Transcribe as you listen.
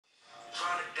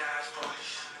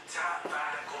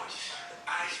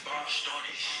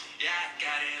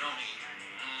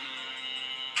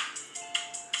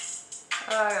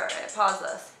Alright, pause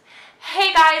this.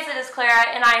 Hey guys, it is Clara,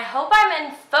 and I hope I'm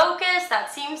in focus.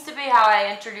 That seems to be how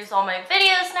I introduce all my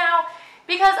videos now,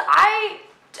 because I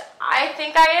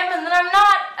think I am, and then I'm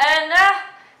not, and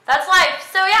that's life.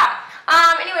 So yeah,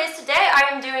 anyways, today I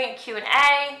am doing a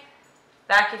Q&A.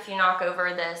 Back if you knock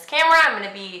over this camera, I'm going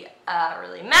to be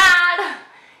really mad.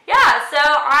 Yeah, so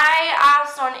I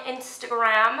asked on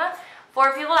Instagram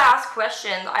for people to ask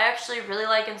questions. I actually really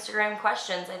like Instagram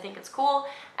questions. I think it's cool,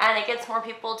 and it gets more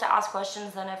people to ask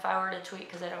questions than if I were to tweet,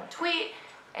 because I don't tweet.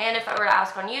 And if I were to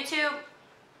ask on YouTube,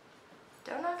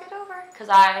 don't knock it over, because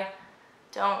I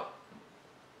don't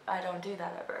do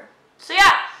that ever. So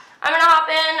yeah, I'm gonna hop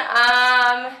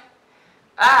in.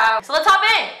 So let's hop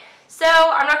in. So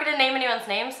I'm not gonna name anyone's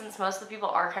name, since most of the people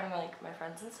are kind of like my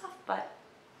friends and stuff, but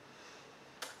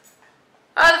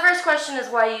the first question is,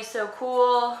 why are you so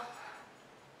cool?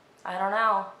 I don't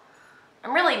know.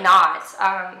 I'm really not.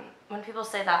 When people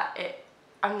say that,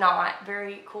 I'm not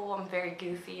very cool. I'm very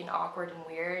goofy and awkward and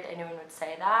weird. Anyone would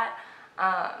say that.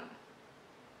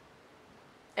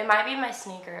 It might be my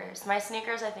sneakers. My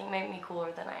sneakers, I think, make me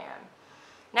cooler than I am.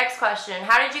 Next question.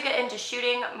 How did you get into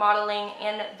shooting, modeling,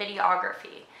 and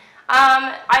videography?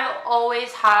 I've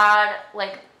always had,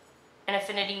 like, an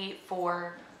affinity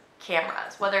for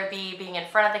cameras, whether it be being in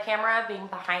front of the camera, being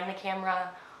behind the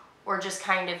camera, or just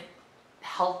kind of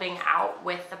helping out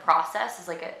with the process is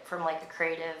like from a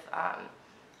creative,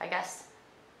 I guess,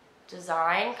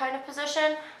 design kind of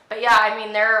position. But yeah, I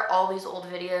mean, there are all these old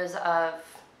videos of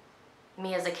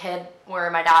me as a kid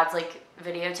where my dad's like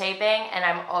videotaping, and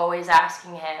I'm always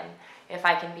asking him if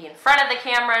I can be in front of the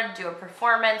camera, do a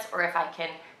performance, or if I can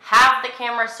have the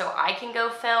camera so I can go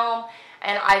film.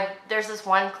 And there's this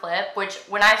one clip, which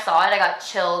when I saw it, I got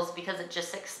chills because it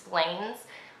just explains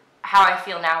how I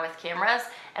feel now with cameras.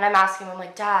 And I'm asking him, I'm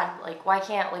like, Dad,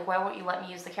 why won't you let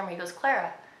me use the camera? He goes,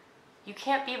 Clara, you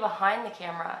can't be behind the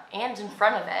camera and in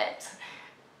front of it.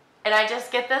 And I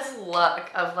just get this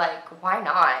look of why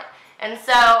not? And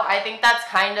so I think that's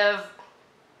kind of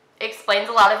explains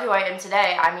a lot of who I am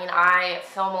today. I mean, I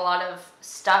film a lot of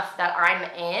stuff that I'm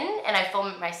in, and I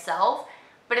film it myself,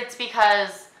 but it's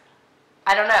because,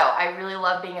 I don't know, I really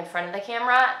love being in front of the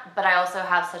camera, but I also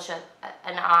have such an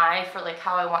eye for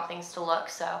how I want things to look,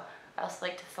 so I also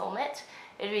like to film it.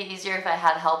 It'd be easier if I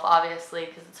had help, obviously,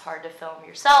 because it's hard to film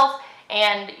yourself,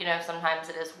 and, you know, sometimes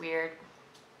it is weird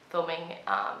filming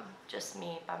just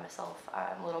me by myself,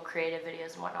 little creative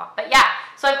videos and whatnot. But yeah,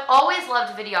 so I've always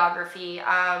loved videography.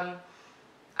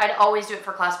 I'd always do it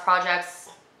for class projects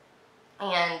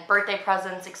and birthday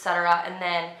presents, etc. And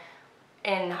then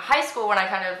in high school, when I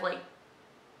kind of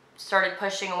started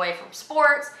pushing away from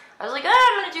sports, I was like,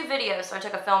 I'm gonna do video. So I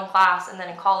took a film class, and then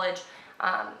in college,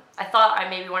 I thought I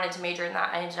maybe wanted to major in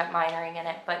that. I ended up minoring in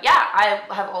it. But yeah, I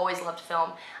have always loved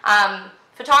film.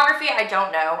 Photography, I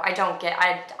don't know. I'm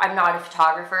not a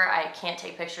photographer. I can't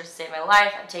take pictures to save my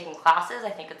life. I've taken classes.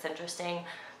 I think it's interesting,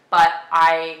 but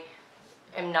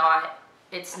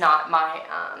it's not my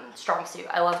strong suit.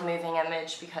 I love moving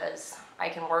image because I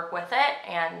can work with it,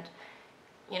 and,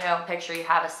 you know, picture you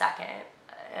have a second.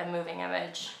 A moving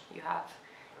image, you have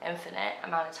infinite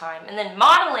amount of time. And then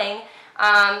modeling,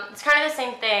 it's kind of the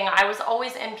same thing. I was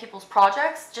always in people's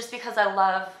projects just because I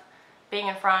love being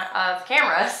in front of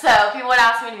cameras. So people would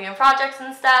ask me to be in projects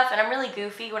and stuff, and I'm really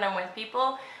goofy when I'm with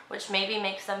people, which maybe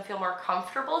makes them feel more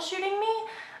comfortable shooting me.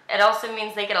 It also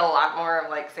means they get a lot more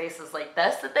of faces like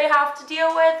this that they have to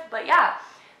deal with. But yeah,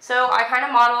 so I kind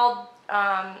of modeled,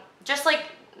 just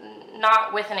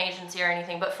not with an agency or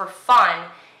anything, but for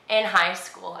fun in high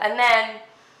school. And then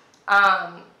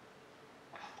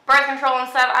birth control and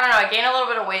stuff, I don't know, I gained a little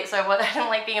bit of weight, so I didn't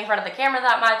like being in front of the camera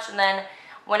that much. And then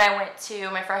when I went to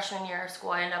my freshman year of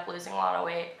school, I ended up losing a lot of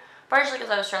weight, partially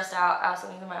because I was stressed out, I had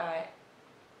something in my eye,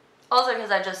 also because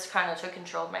I just kind of took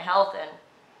control of my health and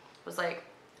was like,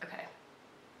 okay.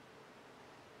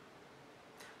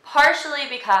 Partially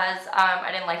because I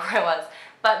didn't like where I was,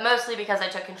 but mostly because I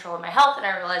took control of my health, and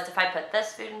I realized if I put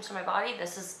this food into my body,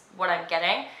 this is what I'm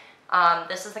getting.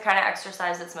 This is the kind of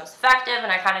exercise that's most effective,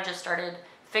 and I kind of just started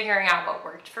figuring out what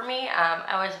worked for me.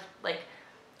 I was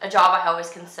a job I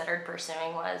always considered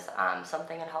pursuing was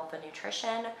something in health and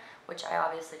nutrition, which I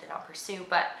obviously did not pursue.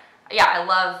 But yeah,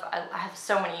 I have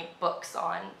so many books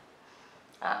on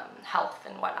health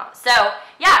and whatnot. So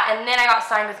yeah, and then I got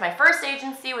signed with my first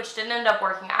agency, which didn't end up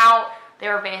working out. They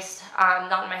were based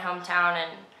not in my hometown,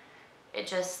 and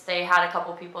they had a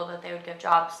couple people that they would give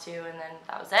jobs to, and then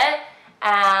that was it.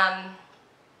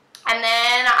 And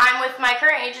then I'm with my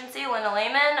current agency, Linda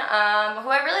Lehman, who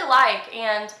I really like,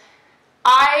 and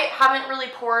I haven't really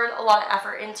poured a lot of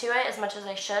effort into it as much as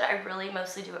I should. I really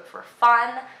mostly do it for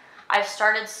fun. I've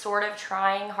started sort of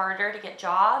trying harder to get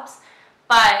jobs,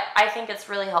 but I think it's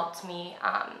really helped me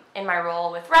in my role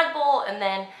with Red Bull, and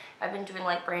then I've been doing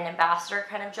like brand ambassador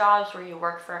kind of jobs where you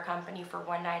work for a company for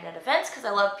one night at events because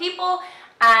I love people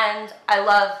and I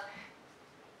love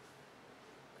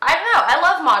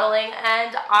modeling,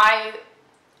 and I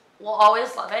will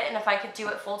always love it, and if I could do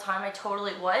it full time I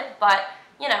totally would, but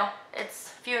you know, it's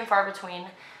few and far between.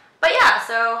 But yeah,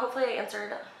 so hopefully I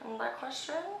answered that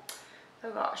question.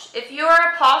 Oh gosh. If you were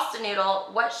a pasta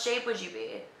noodle, what shape would you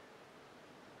be?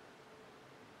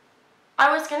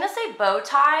 I was gonna say bow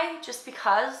tie just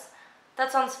because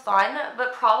that sounds fun,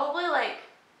 but probably like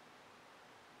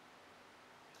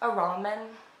a ramen.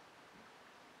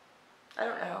 I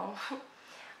don't know.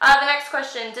 The next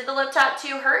question, did the lip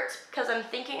tattoo hurt? Because I'm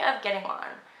thinking of getting one.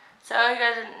 So you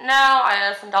guys didn't know, I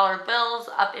have some dollar bills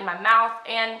up in my mouth,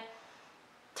 and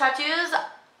tattoos,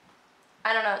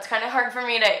 I don't know, it's kind of hard for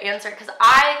me to answer because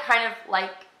I kind of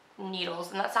like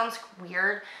needles, and that sounds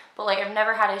weird, but like I've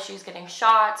never had issues getting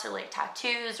shots or like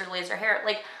tattoos or laser hair,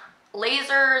 like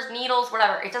lasers, needles,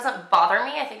 whatever. It doesn't bother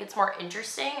me. I think it's more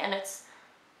interesting, and it's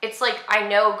like I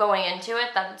know going into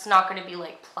it that it's not going to be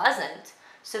like pleasant.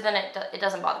 So then it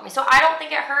doesn't bother me. So I don't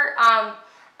think it hurt.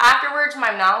 Afterwards,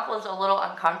 my mouth was a little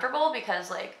uncomfortable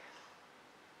because, like,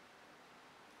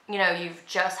 you know, you've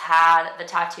just had the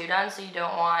tattoo done, so you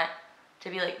don't want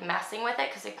to be, like, messing with it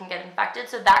because it can get infected.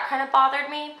 So that kind of bothered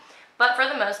me. But for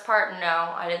the most part,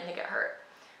 no, I didn't think it hurt.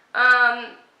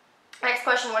 Next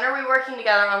question, when are we working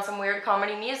together on some weird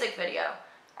comedy music video?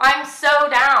 I'm so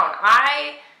down.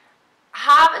 I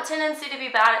have a tendency to be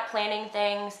bad at planning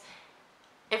things.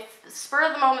 If spur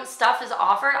of the moment stuff is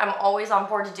offered, I'm always on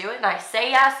board to do it, and I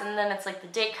say yes, and then it's like the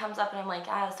date comes up and I'm like,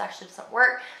 this actually doesn't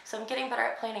work. So I'm getting better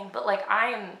at planning, but like I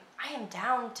am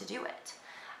down to do it.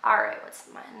 All right, what's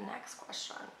my next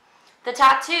question? The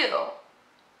tattoo,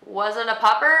 was it a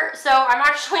pupper? So I'm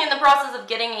actually in the process of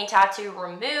getting a tattoo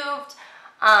removed,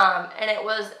 and it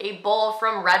was a bull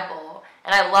from Red Bull,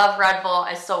 and I love Red Bull.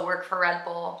 I still work for Red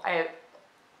Bull.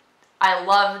 I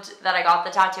loved that I got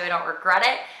the tattoo. I don't regret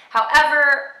it.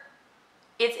 However,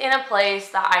 it's in a place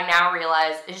that I now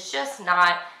realize is just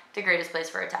not the greatest place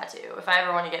for a tattoo. If I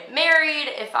ever want to get married,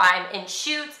 if I'm in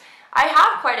shoots, I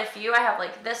have quite a few. I have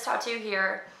like this tattoo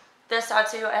here, this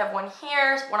tattoo, I have one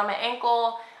here, one on my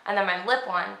ankle, and then my lip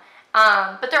one.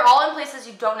 But they're all in places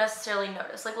you don't necessarily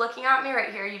notice. Like looking at me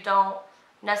right here, you don't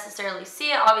necessarily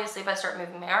see it. Obviously, if I start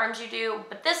moving my arms, you do.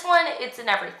 But this one, it's in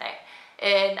everything.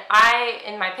 And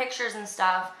in my pictures and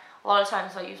stuff, a lot of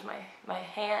times I use my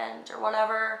hand or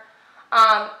whatever.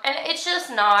 And it's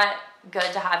just not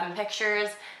good to have in pictures.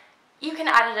 You can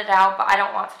edit it out, but I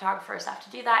don't want photographers to have to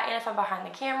do that. And if I'm behind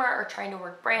the camera or trying to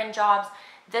work brand jobs,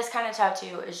 this kind of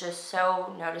tattoo is just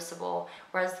so noticeable.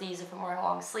 Whereas these, if I'm wearing a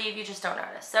long sleeve, you just don't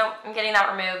notice. So I'm getting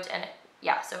that removed, and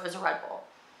yeah, so it was a Red Bull.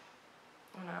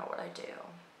 I don't know what I do.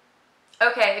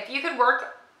 Okay, if you could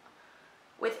work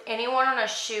with anyone on a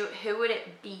shoot, who would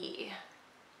it be?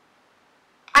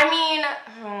 I mean,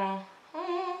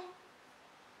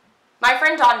 my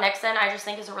friend Don Nixon, I just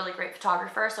think is a really great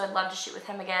photographer, so I'd love to shoot with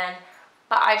him again.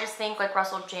 But I just think like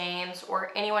Russell James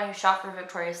or anyone who shot for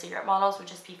Victoria's Secret models would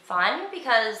just be fun,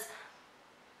 because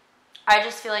I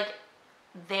just feel like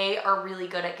they are really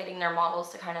good at getting their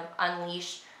models to kind of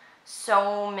unleash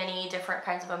so many different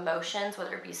kinds of emotions,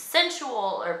 whether it be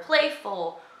sensual or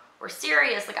playful or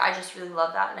serious. Like I just really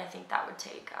love that, and I think that would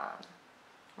take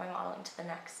my modeling to the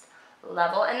next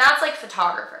level. And that's like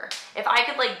photographer. If I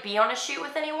could like be on a shoot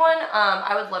with anyone,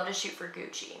 I would love to shoot for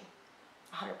Gucci.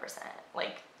 100%.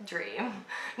 Like dream.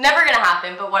 Never gonna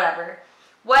happen, but whatever.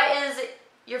 What is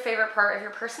your favorite part of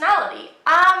your personality?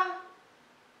 My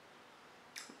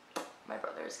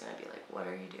brother is gonna be like, what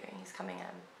are you doing? He's coming in.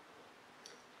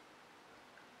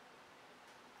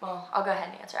 Well, I'll go ahead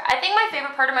and answer. I think my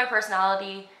favorite part of my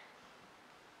personality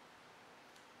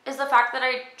is the fact that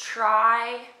I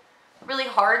try really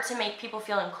hard to make people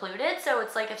feel included. So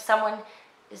it's like if someone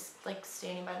is like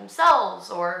standing by themselves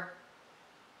or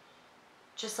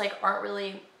just like aren't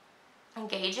really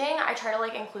engaging, I try to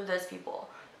like include those people.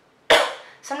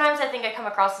 Sometimes I think I come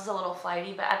across as a little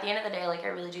flighty, but at the end of the day, like I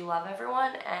really do love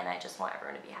everyone, and I just want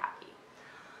everyone to be happy.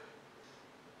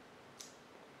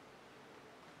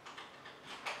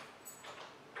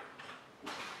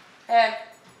 Hey,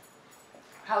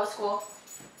 how was school?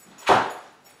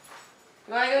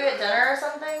 You want to go get dinner or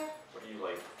something? What are you,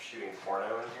 like, shooting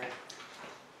porno in here?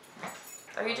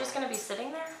 Are you just going to be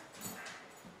sitting there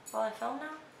while I film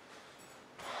now?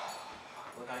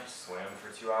 look, I just swam for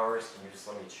 2 hours. Can you just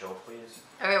let me chill, please?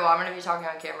 Okay, well, I'm going to be talking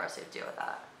on camera, so you have to deal with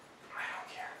that. I don't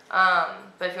care.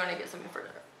 But if you want to get something for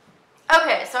dinner.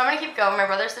 Okay, so I'm going to keep going. My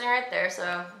brother's sitting right there,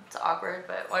 so it's awkward,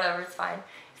 but whatever, it's fine.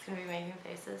 He's going to be making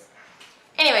faces.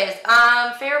 Anyways,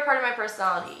 favorite part of my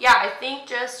personality. Yeah, I think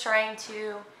just trying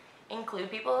to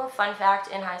include people. Fun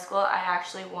fact, in high school, I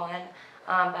actually won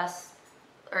best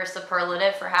or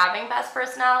superlative for having best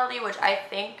personality, which I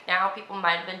think now people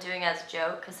might have been doing as a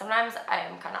joke, because sometimes I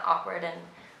am kind of awkward and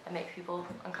I make people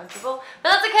uncomfortable. But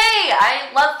that's okay. I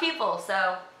love people,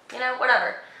 so, you know,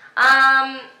 whatever.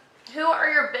 Who are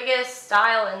your biggest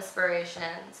style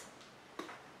inspirations?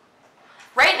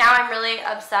 Right now, I'm really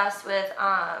obsessed with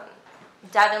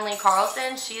Devin Lee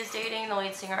Carlson. She is dating the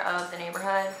lead singer of The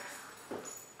Neighborhood.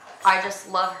 I just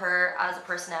love her as a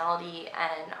personality,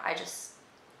 and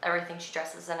everything she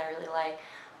dresses in I really like.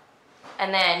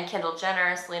 And then Kendall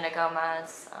Jenner, Selena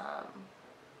Gomez,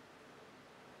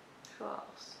 who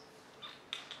else?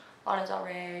 Lana Del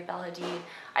Rey, Bella Hadid.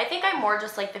 I think I'm more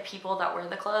just like the people that wear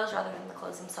the clothes rather than the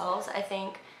clothes themselves. I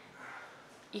think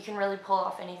you can really pull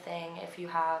off anything if you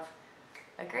have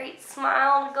a great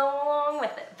smile to go along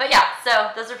with it. But yeah, so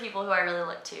those are people who I really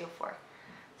look to for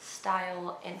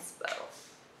style inspo.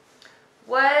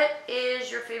 What is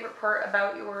your favorite part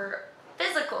about your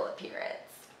physical appearance?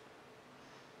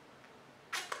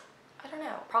 I don't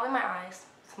know. Probably my eyes.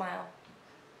 Smile.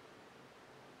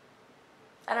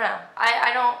 I don't know.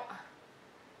 I don't...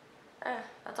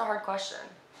 that's a hard question.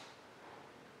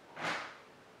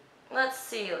 Let's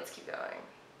see. Let's keep going.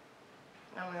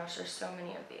 Oh my gosh, there's so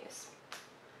many of these.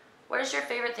 What is your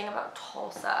favorite thing about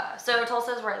Tulsa? So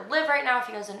Tulsa is where I live right now, if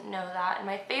you guys didn't know that. And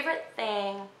my favorite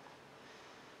thing...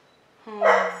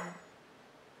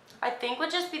 I think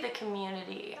would just be the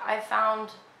community. I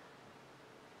found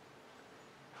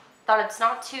that it's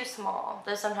not too small,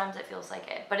 though sometimes it feels like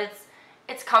it, but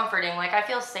it's comforting. Like, I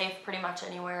feel safe pretty much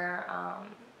anywhere,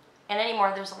 and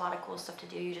anymore there's a lot of cool stuff to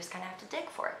do. You just kind of have to dig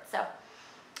for it. So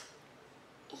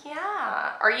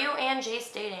yeah, are you and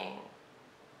Jace dating?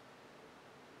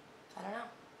 I don't know.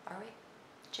 Are we,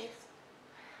 Jace?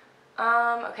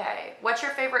 Okay, what's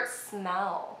your favorite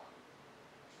smell?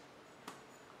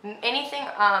 Anything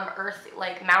earthy,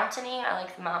 like mountainy. I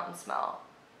like the mountain smell.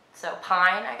 So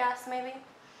pine, I guess, maybe.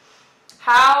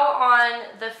 How on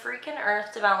the freaking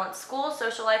earth to balance school,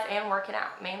 social life, and working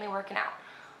out? Mainly working out.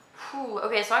 Whew.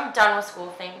 Okay, so I'm done with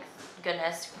school, thank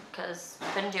goodness, because I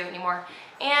couldn't do it anymore.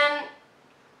 And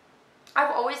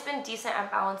I've always been decent at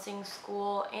balancing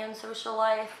school and social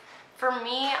life. For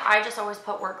me, I just always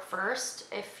put work first.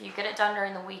 If you get it done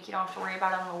during the week, you don't have to worry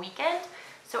about it on the weekend.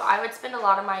 So I would spend a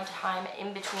lot of my time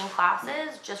in between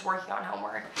classes just working on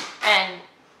homework. And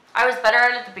I was better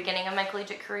at it at the beginning of my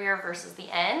collegiate career versus the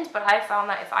end, but I found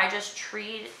that if I just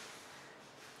treat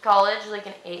college like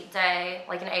an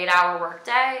 8-hour work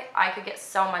day, I could get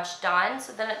so much done.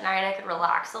 So then at night I could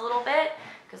relax a little bit,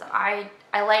 because I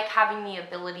like having the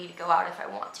ability to go out if I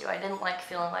want to. I didn't like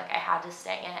feeling like I had to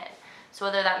stay in. So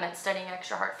whether that meant studying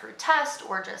extra hard for a test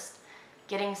or just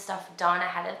getting stuff done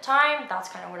ahead of time, that's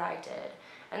kind of what I did.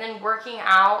 And then working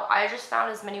out, I just found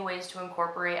as many ways to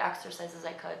incorporate exercise as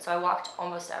I could. So I walked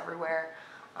almost everywhere.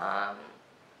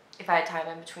 If I had time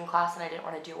in between class and I didn't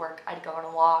want to do work, I'd go on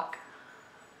a walk.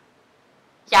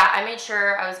 Yeah, I made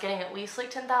sure I was getting at least like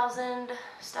 10,000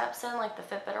 steps in, like the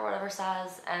Fitbit or whatever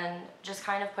says, and just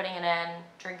kind of putting it in,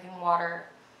 drinking water.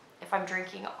 If I'm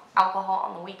drinking alcohol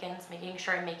on the weekends, making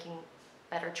sure I'm making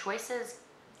better choices,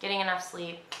 getting enough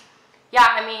sleep. Yeah,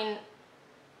 I mean,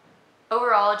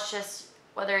 overall, it's just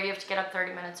whether you have to get up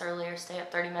 30 minutes early or stay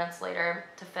up 30 minutes later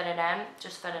to fit it in,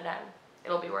 just fit it in.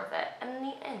 It'll be worth it. And in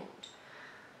the end,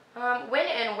 when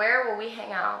and where will we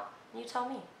hang out? You tell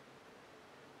me.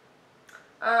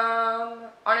 On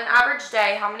an average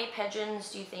day, how many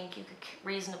pigeons do you think you could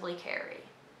reasonably carry?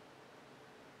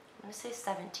 I'm going to say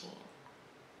 17.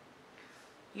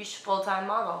 You should full-time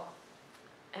model.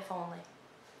 If only.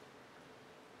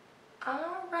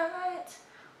 Alright.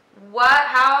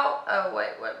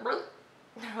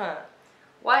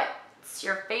 What's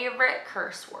your favorite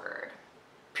curse word?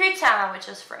 Putain, which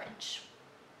is French.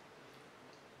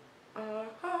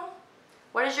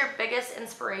 What is your biggest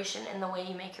inspiration in the way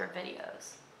you make your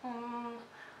videos?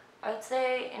 I would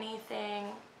say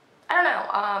anything, I don't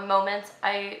know, moments.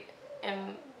 I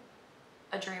am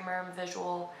a dreamer, I'm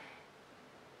visual.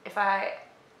 If I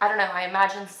don't know, I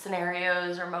imagine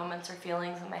scenarios or moments or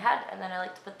feelings in my head, and then I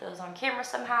like to put those on camera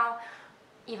somehow,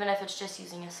 even if it's just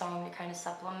using a song to kind of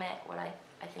supplement what I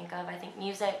think of. I think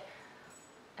music,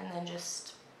 and then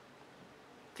just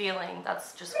feeling,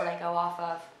 that's just what I go off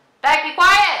of. Beck, be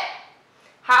quiet!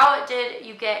 How did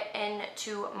you get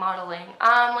into modeling?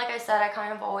 Like I said, I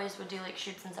kind of always would do like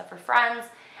shoots and stuff for friends.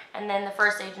 And then the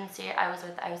first agency I was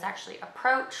with, I was actually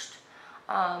approached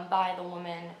by the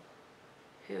woman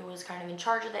who was kind of in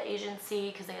charge of the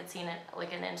agency because they had seen it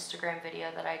like an Instagram video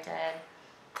that I did.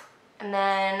 And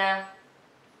then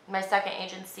my second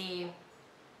agency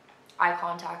I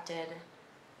contacted,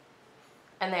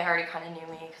 and they already kind of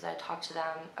knew me because I had talked to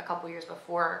them a couple years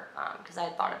before because I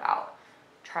had thought about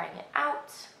trying it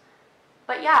out.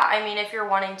 But yeah, I mean, if you're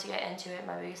wanting to get into it,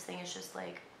 my biggest thing is just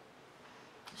like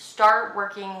start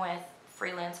working with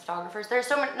freelance photographers. There's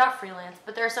so many, not freelance,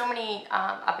 but there are so many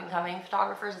up and coming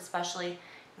photographers, especially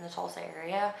in the Tulsa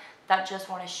area, that just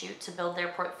want to shoot to build their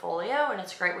portfolio, and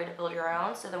it's a great way to build your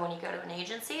own. So then when you go to an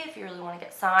agency, if you really want to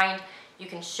get signed, you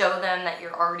can show them that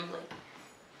you're already like,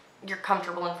 you're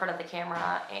comfortable in front of the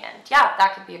camera, and yeah,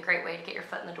 that could be a great way to get your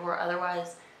foot in the door.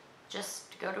 Otherwise,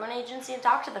 just go to an agency and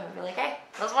talk to them and be like, hey,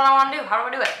 this is what I want to do. How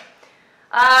do I do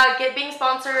it? Being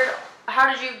sponsored.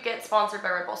 How did you get sponsored by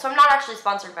Red Bull? So I'm not actually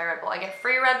sponsored by Red Bull. I get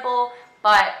free Red Bull,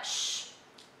 but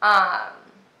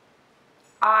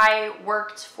I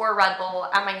worked for Red Bull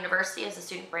at my university as a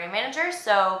student brand manager.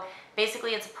 So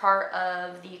basically it's a part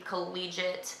of the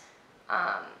collegiate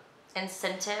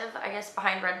incentive, I guess,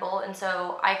 behind Red Bull. And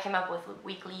so I came up with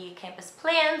weekly campus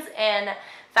plans and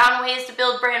found ways to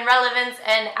build brand relevance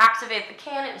and activate the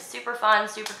can. It was super fun,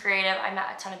 super creative. I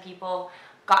met a ton of people,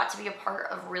 got to be a part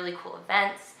of really cool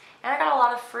events, and I got a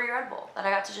lot of free Red Bull that I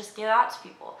got to just give out to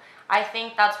people. I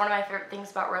think that's one of my favorite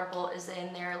things about Red Bull is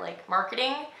in their like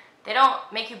marketing. They don't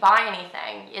make you buy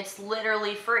anything. It's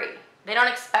literally free. They don't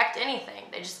expect anything.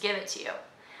 They just give it to you.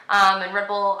 And Red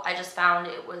Bull, I just found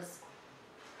it was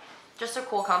just a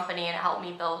cool company, and it helped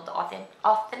me build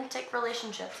authentic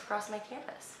relationships across my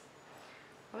campus.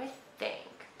 Let me think.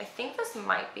 I think this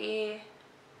might be,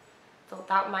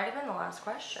 that might have been the last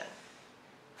question.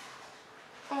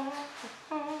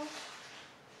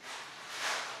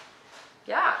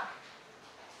 Yeah.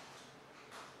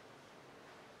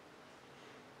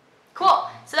 Cool.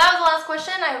 So that was the last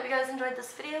question. I hope you guys enjoyed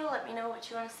this video. Let me know what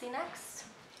you want to see next.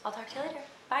 I'll talk to you later.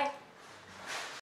 Bye.